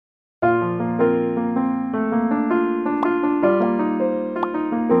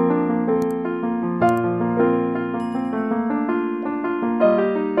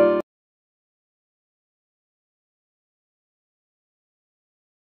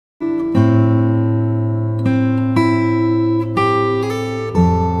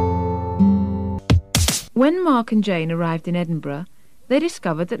When Mark and Jane arrived in Edinburgh, they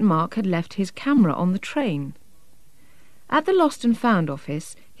discovered that Mark had left his camera on the train. At the Lost and Found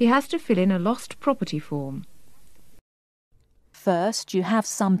office, he has to fill in a lost property form. First, you have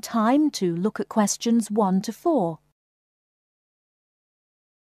some time to look at questions 1 to 4.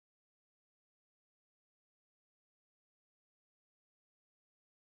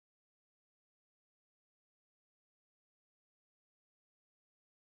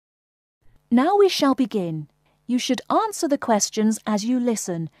 Now we shall begin. You should answer the questions as you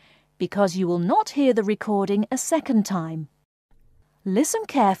listen, because you will not hear the recording a second time. Listen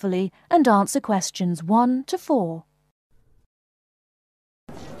carefully and answer questions 1 to 4.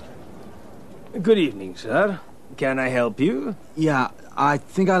 Good evening, sir. Can I help you? Yeah, I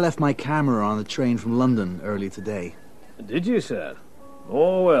think I left my camera on the train from London early today. Did you, sir?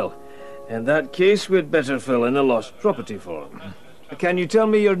 Oh, well. In that case, we'd better fill in a lost property form. Can you tell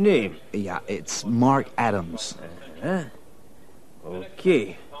me your name? Yeah, it's Mark Adams.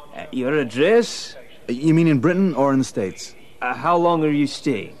 Okay. Your address? You mean in Britain or in the States? How long are you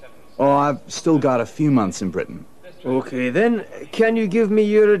staying? Oh, I've still got a few months in Britain. Okay, then. Can you give me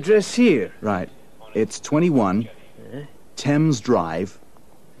your address here? Right. It's 21 Thames Drive,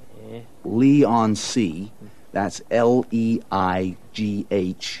 Leigh-on-Sea. That's Leigh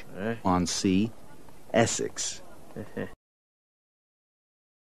on Sea, Essex.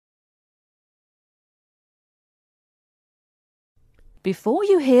 Before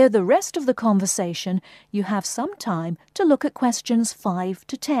you hear the rest of the conversation, you have some time to look at questions 5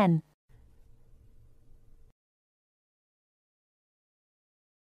 to 10.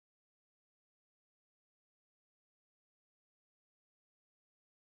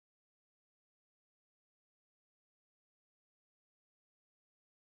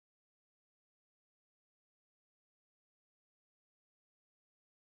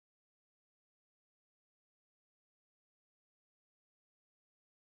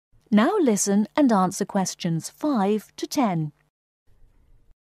 Now listen and answer questions 5 to 10.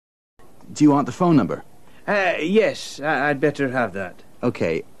 Do you want the phone number? Yes, I'd better have that.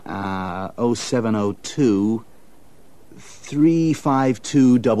 Okay, 0702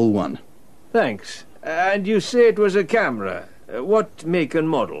 35211. Thanks. And you say it was a camera. What make and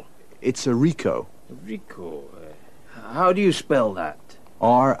model? It's a Ricoh. Ricoh. How do you spell that?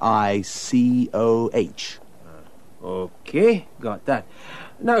 Ricoh. Okay, got that.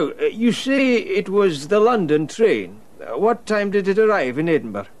 Now, you say it was the London train. What time did it arrive in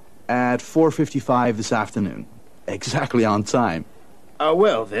Edinburgh? At 4:55 this afternoon. Exactly on time.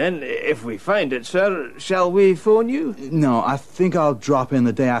 Well then, if we find it, sir, shall we phone you? No, I think I'll drop in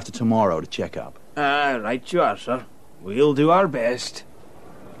the day after tomorrow to check up. Right you are, sir. We'll do our best.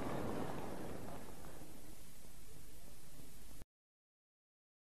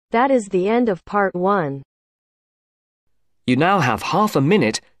 That is the end of part 1. You now have half a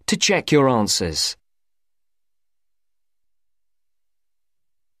minute to check your answers.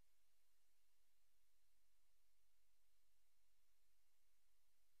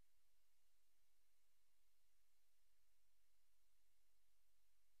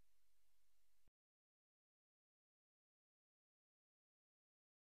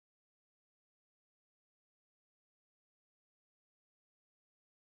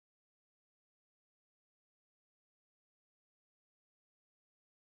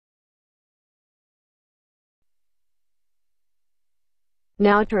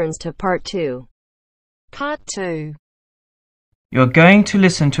 Now turns to part 2. Part 2. You're going to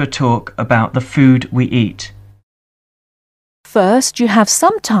listen to a talk about the food we eat. First, you have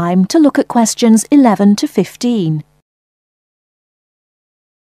some time to look at questions 11 to 15.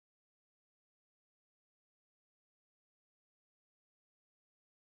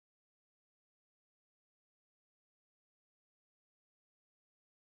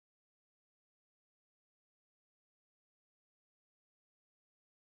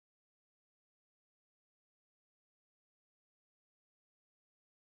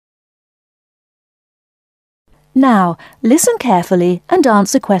 Now, listen carefully and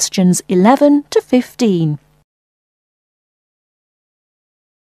answer questions 11 to 15.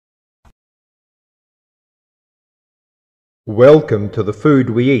 Welcome to The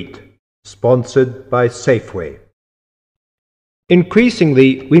Food We Eat, sponsored by Safeway.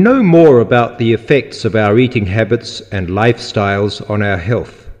 Increasingly, we know more about the effects of our eating habits and lifestyles on our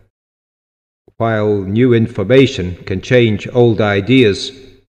health. While new information can change old ideas,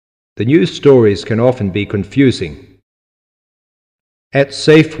 the news stories can often be confusing. At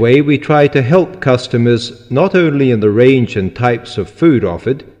Safeway, we try to help customers not only in the range and types of food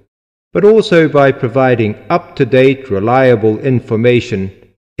offered, but also by providing up-to-date, reliable information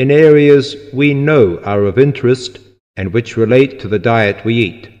in areas we know are of interest and which relate to the diet we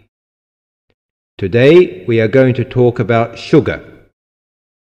eat. Today we are going to talk about sugar.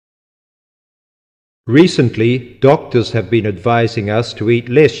 Recently, doctors have been advising us to eat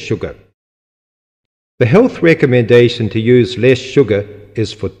less sugar. The health recommendation to use less sugar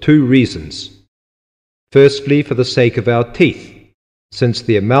is for two reasons. Firstly, for the sake of our teeth, since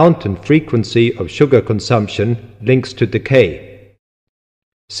the amount and frequency of sugar consumption links to decay.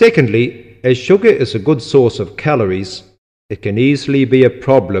 Secondly, as sugar is a good source of calories, it can easily be a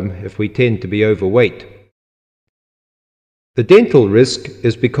problem if we tend to be overweight. The dental risk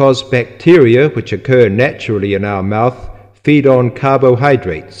is because bacteria which occur naturally in our mouth feed on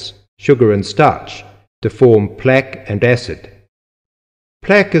carbohydrates, sugar and starch, to form plaque and acid.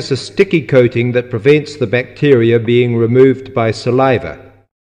 Plaque is a sticky coating that prevents the bacteria being removed by saliva.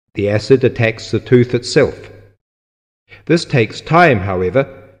 The acid attacks the tooth itself. This takes time,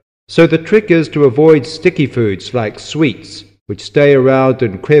 however, so the trick is to avoid sticky foods like sweets, which stay around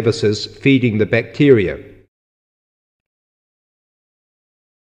in crevices feeding the bacteria.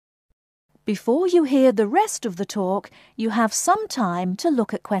 Before you hear the rest of the talk, you have some time to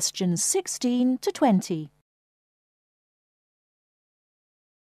look at questions 16 to 20.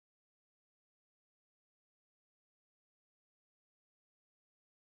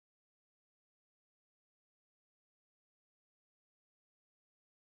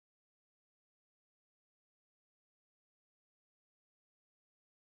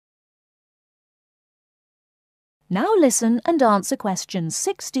 Now listen and answer questions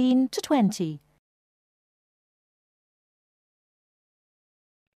 16 to 20.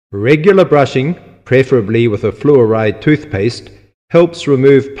 Regular brushing, preferably with a fluoride toothpaste, helps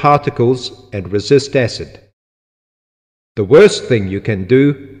remove particles and resist acid. The worst thing you can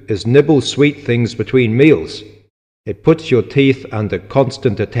do is nibble sweet things between meals. It puts your teeth under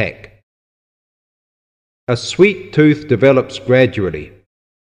constant attack. A sweet tooth develops gradually,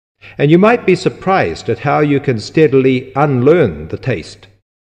 and you might be surprised at how you can steadily unlearn the taste,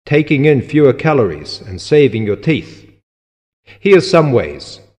 taking in fewer calories and saving your teeth. Here's some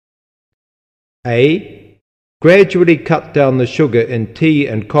ways. A. Gradually cut down the sugar in tea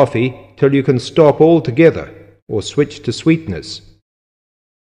and coffee till you can stop altogether or switch to sweeteners.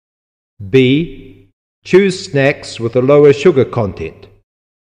 B. Choose snacks with a lower sugar content.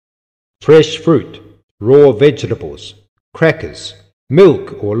 Fresh fruit, raw vegetables, crackers,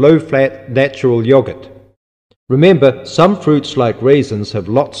 milk or low-fat natural yogurt. Remember, some fruits like raisins have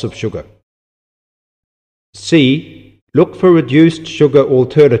lots of sugar. C. Look for reduced sugar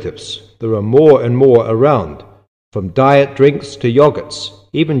alternatives. There are more and more around, from diet drinks to yogurts,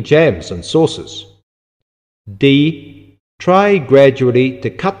 even jams and sauces. D. Try gradually to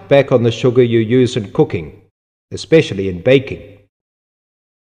cut back on the sugar you use in cooking, especially in baking.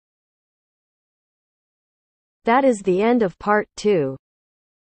 That is the end of part 2.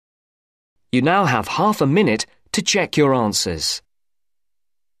 You now have half a minute to check your answers.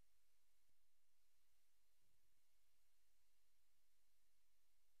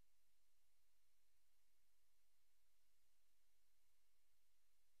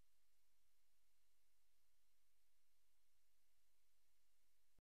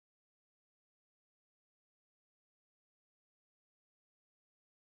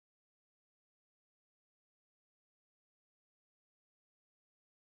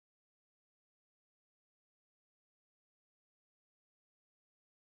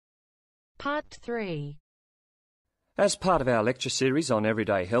 Part 3. As part of our lecture series on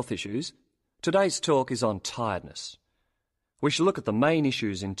everyday health issues, today's talk is on tiredness. We shall look at the main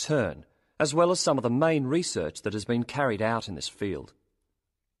issues in turn, as well as some of the main research that has been carried out in this field.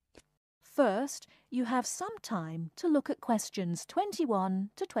 First, you have some time to look at questions 21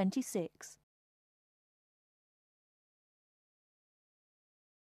 to 26.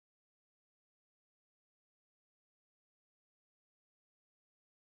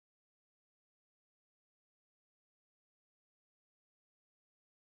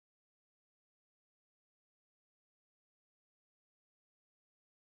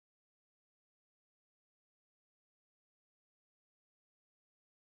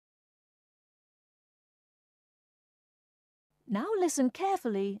 Now listen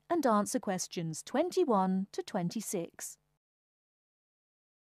carefully and answer questions 21 to 26.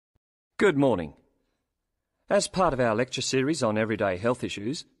 Good morning. As part of our lecture series on everyday health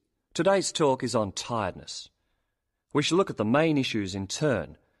issues, today's talk is on tiredness. We shall look at the main issues in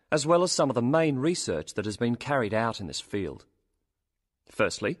turn, as well as some of the main research that has been carried out in this field.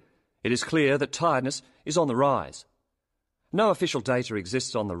 Firstly, it is clear that tiredness is on the rise. No official data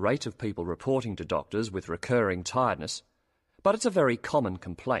exists on the rate of people reporting to doctors with recurring tiredness, but it's a very common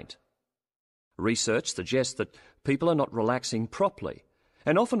complaint. Research suggests that people are not relaxing properly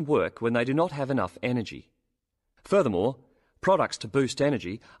and often work when they do not have enough energy. Furthermore, products to boost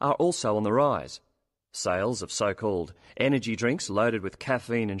energy are also on the rise. Sales of so-called energy drinks loaded with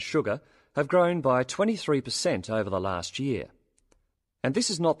caffeine and sugar have grown by 23% over the last year. And this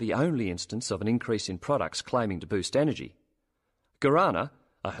is not the only instance of an increase in products claiming to boost energy. Guarana,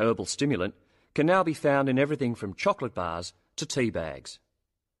 a herbal stimulant, can now be found in everything from chocolate bars to tea bags.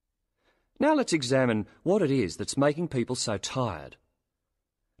 Now let's examine what it is that's making people so tired.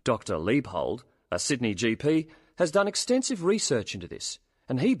 Dr. Liebhold, a Sydney GP, has done extensive research into this,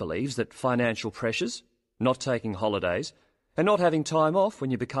 and he believes that financial pressures, not taking holidays, and not having time off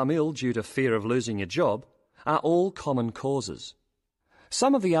when you become ill due to fear of losing your job are all common causes.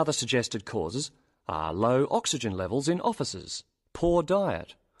 Some of the other suggested causes are low oxygen levels in offices, poor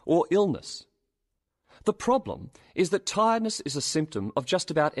diet, or illness. The problem is that tiredness is a symptom of just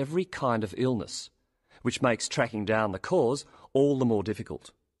about every kind of illness, which makes tracking down the cause all the more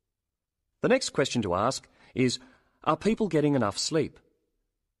difficult. The next question to ask is, are people getting enough sleep?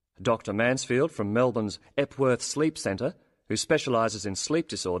 Dr. Mansfield from Melbourne's Epworth Sleep Centre, who specialises in sleep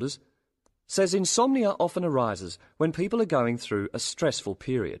disorders, says insomnia often arises when people are going through a stressful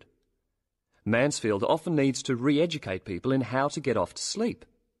period. Mansfield often needs to re-educate people in how to get off to sleep.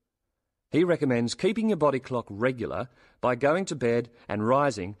 He recommends keeping your body clock regular by going to bed and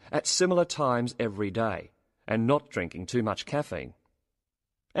rising at similar times every day, and not drinking too much caffeine.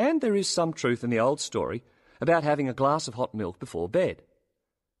 And there is some truth in the old story about having a glass of hot milk before bed.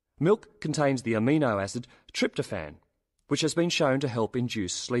 Milk contains the amino acid tryptophan, which has been shown to help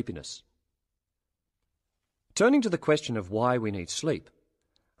induce sleepiness. Turning to the question of why we need sleep,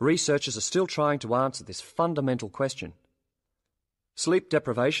 researchers are still trying to answer this fundamental question. Sleep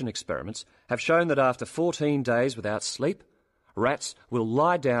deprivation experiments have shown that after 14 days without sleep, rats will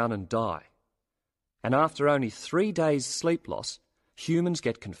lie down and die. And after only 3 days sleep loss, humans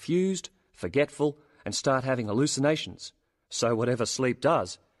get confused, forgetful, and start having hallucinations. So whatever sleep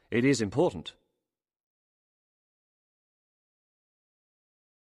does, it is important.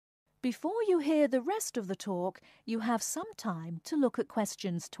 Before you hear the rest of the talk, you have some time to look at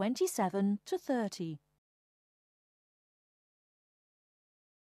questions 27 to 30.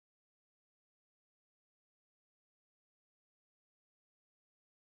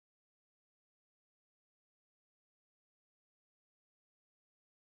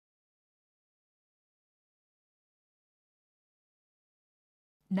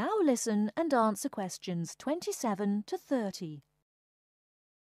 Now listen and answer questions 27 to 30.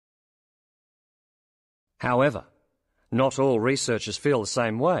 However, not all researchers feel the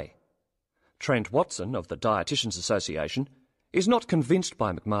same way. Trent Watson of the Dietitians Association is not convinced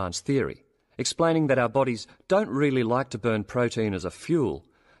by McMahon's theory, explaining that our bodies don't really like to burn protein as a fuel,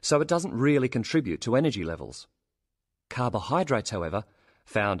 so it doesn't really contribute to energy levels. Carbohydrates, however,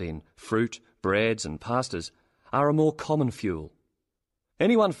 found in fruit, breads and pastas, are a more common fuel.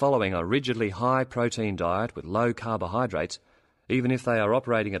 Anyone following a rigidly high-protein diet with low carbohydrates, even if they are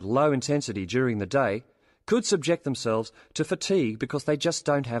operating at low intensity during the day, could subject themselves to fatigue because they just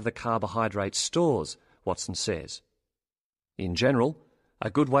don't have the carbohydrate stores, Watson says. In general,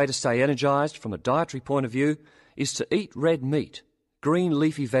 a good way to stay energised from a dietary point of view is to eat red meat, green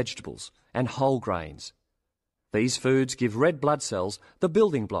leafy vegetables and whole grains. These foods give red blood cells the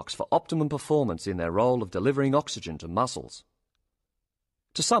building blocks for optimum performance in their role of delivering oxygen to muscles.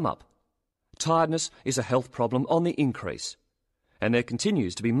 To sum up, tiredness is a health problem on the increase, and there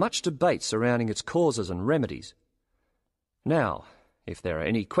continues to be much debate surrounding its causes and remedies. Now, if there are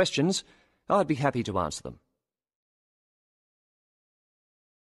any questions, I'd be happy to answer them.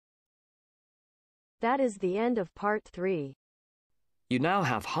 That is the end of part 3. You now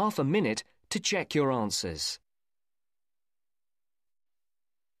have half a minute to check your answers.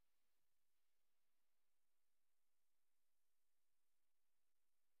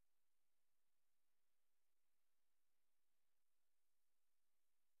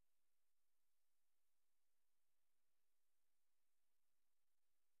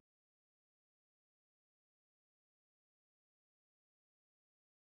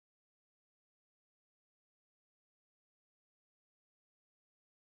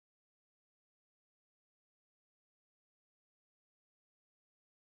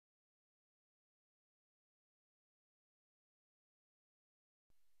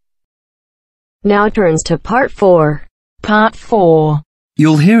 Now turns to part 4. Part 4.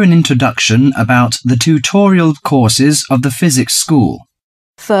 You'll hear an introduction about the tutorial courses of the physics school.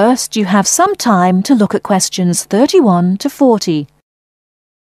 First, you have some time to look at questions 31 to 40.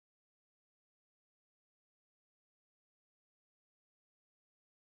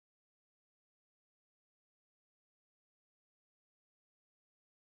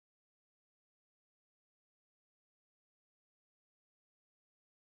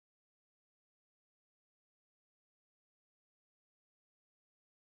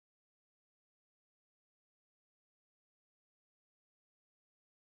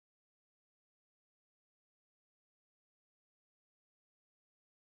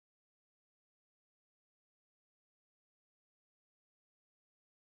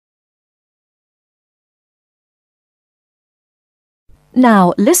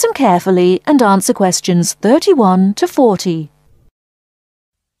 Now listen carefully and answer questions 31 to 40.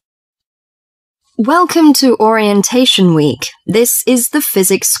 Welcome to Orientation Week. This is the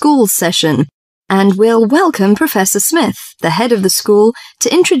Physics School session, and we'll welcome Professor Smith, the head of the school,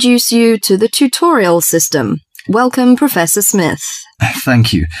 to introduce you to the tutorial system. Welcome, Professor Smith.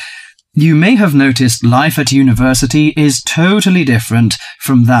 Thank you. You may have noticed life at university is totally different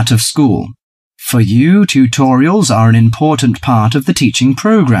from that of school. For you, tutorials are an important part of the teaching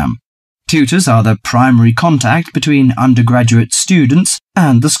program. Tutors are the primary contact between undergraduate students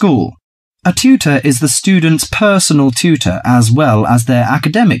and the school. A tutor is the student's personal tutor as well as their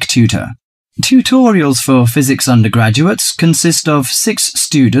academic tutor. Tutorials for physics undergraduates consist of 6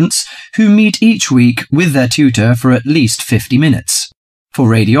 students who meet each week with their tutor for at least 50 minutes. For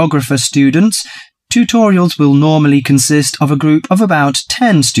radiographer students, tutorials will normally consist of a group of about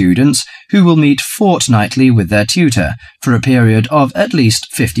 10 students who will meet fortnightly with their tutor for a period of at least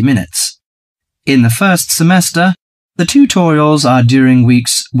 50 minutes. In the first semester, the tutorials are during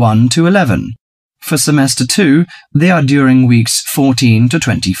weeks 1 to 11. For semester 2, they are during weeks 14 to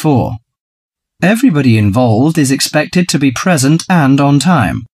 24. Everybody involved is expected to be present and on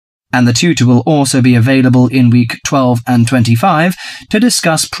time, and the tutor will also be available in week 12 and 25 to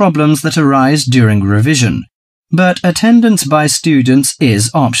discuss problems that arise during revision, but attendance by students is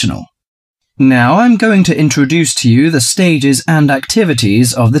optional. Now I'm going to introduce to you the stages and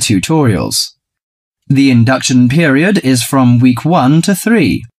activities of the tutorials. The induction period is from week 1 to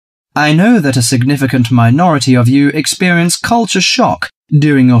 3. I know that a significant minority of you experience culture shock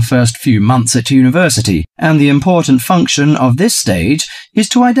during your first few months at university, and the important function of this stage is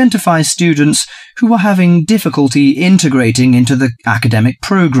to identify students who are having difficulty integrating into the academic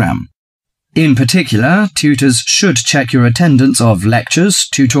program. In particular, tutors should check your attendance of lectures,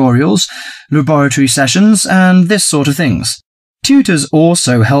 tutorials, laboratory sessions, and this sort of things. Tutors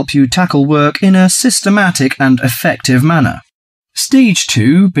also help you tackle work in a systematic and effective manner. Stage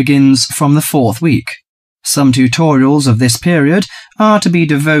 2 begins from the 4th week. Some tutorials of this period are to be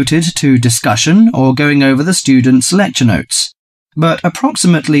devoted to discussion or going over the students' lecture notes, but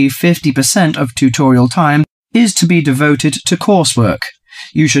approximately 50% of tutorial time is to be devoted to coursework.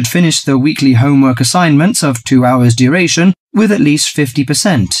 You should finish the weekly homework assignments of 2 hours duration with at least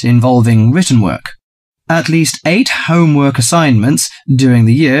 50% involving written work. At least 8 homework assignments during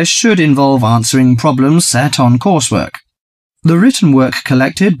the year should involve answering problems set on coursework. The written work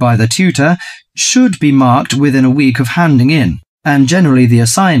collected by the tutor should be marked within a week of handing in, and generally the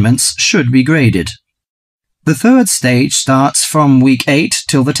assignments should be graded. The 3rd stage starts from week 8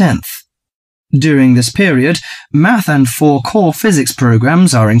 till the 10th. During this period, math and 4 core physics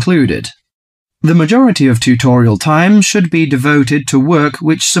programs are included. The majority of tutorial time should be devoted to work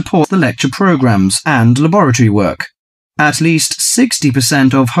which support the lecture programs and laboratory work. At least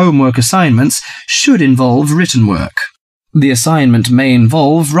 60% of homework assignments should involve written work. The assignment may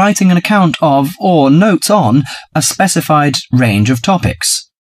involve writing an account of or notes on a specified range of topics.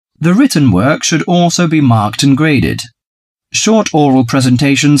 The written work should also be marked and graded. Short oral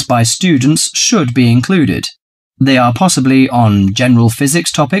presentations by students should be included. They are possibly on general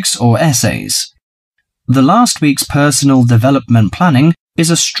physics topics or essays. The last week's personal development planning is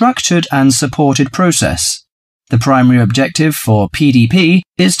a structured and supported process. The primary objective for PDP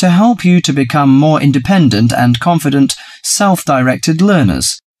is to help you to become more independent and confident, self-directed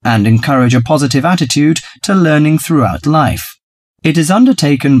learners, and encourage a positive attitude to learning throughout life. It is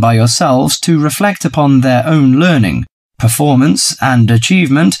undertaken by yourselves to reflect upon their own learning, performance and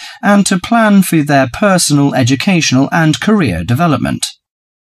achievement, and to plan for their personal, educational and career development.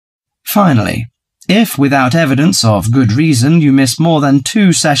 Finally, if without evidence of good reason you miss more than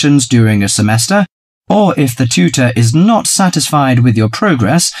 2 sessions during a semester, or if the tutor is not satisfied with your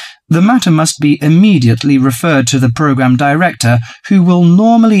progress, the matter must be immediately referred to the program director, who will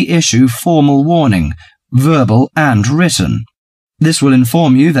normally issue formal warning, verbal and written. This will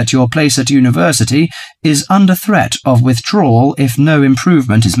inform you that your place at university is under threat of withdrawal if no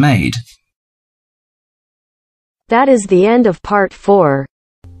improvement is made. That is the end of part 4.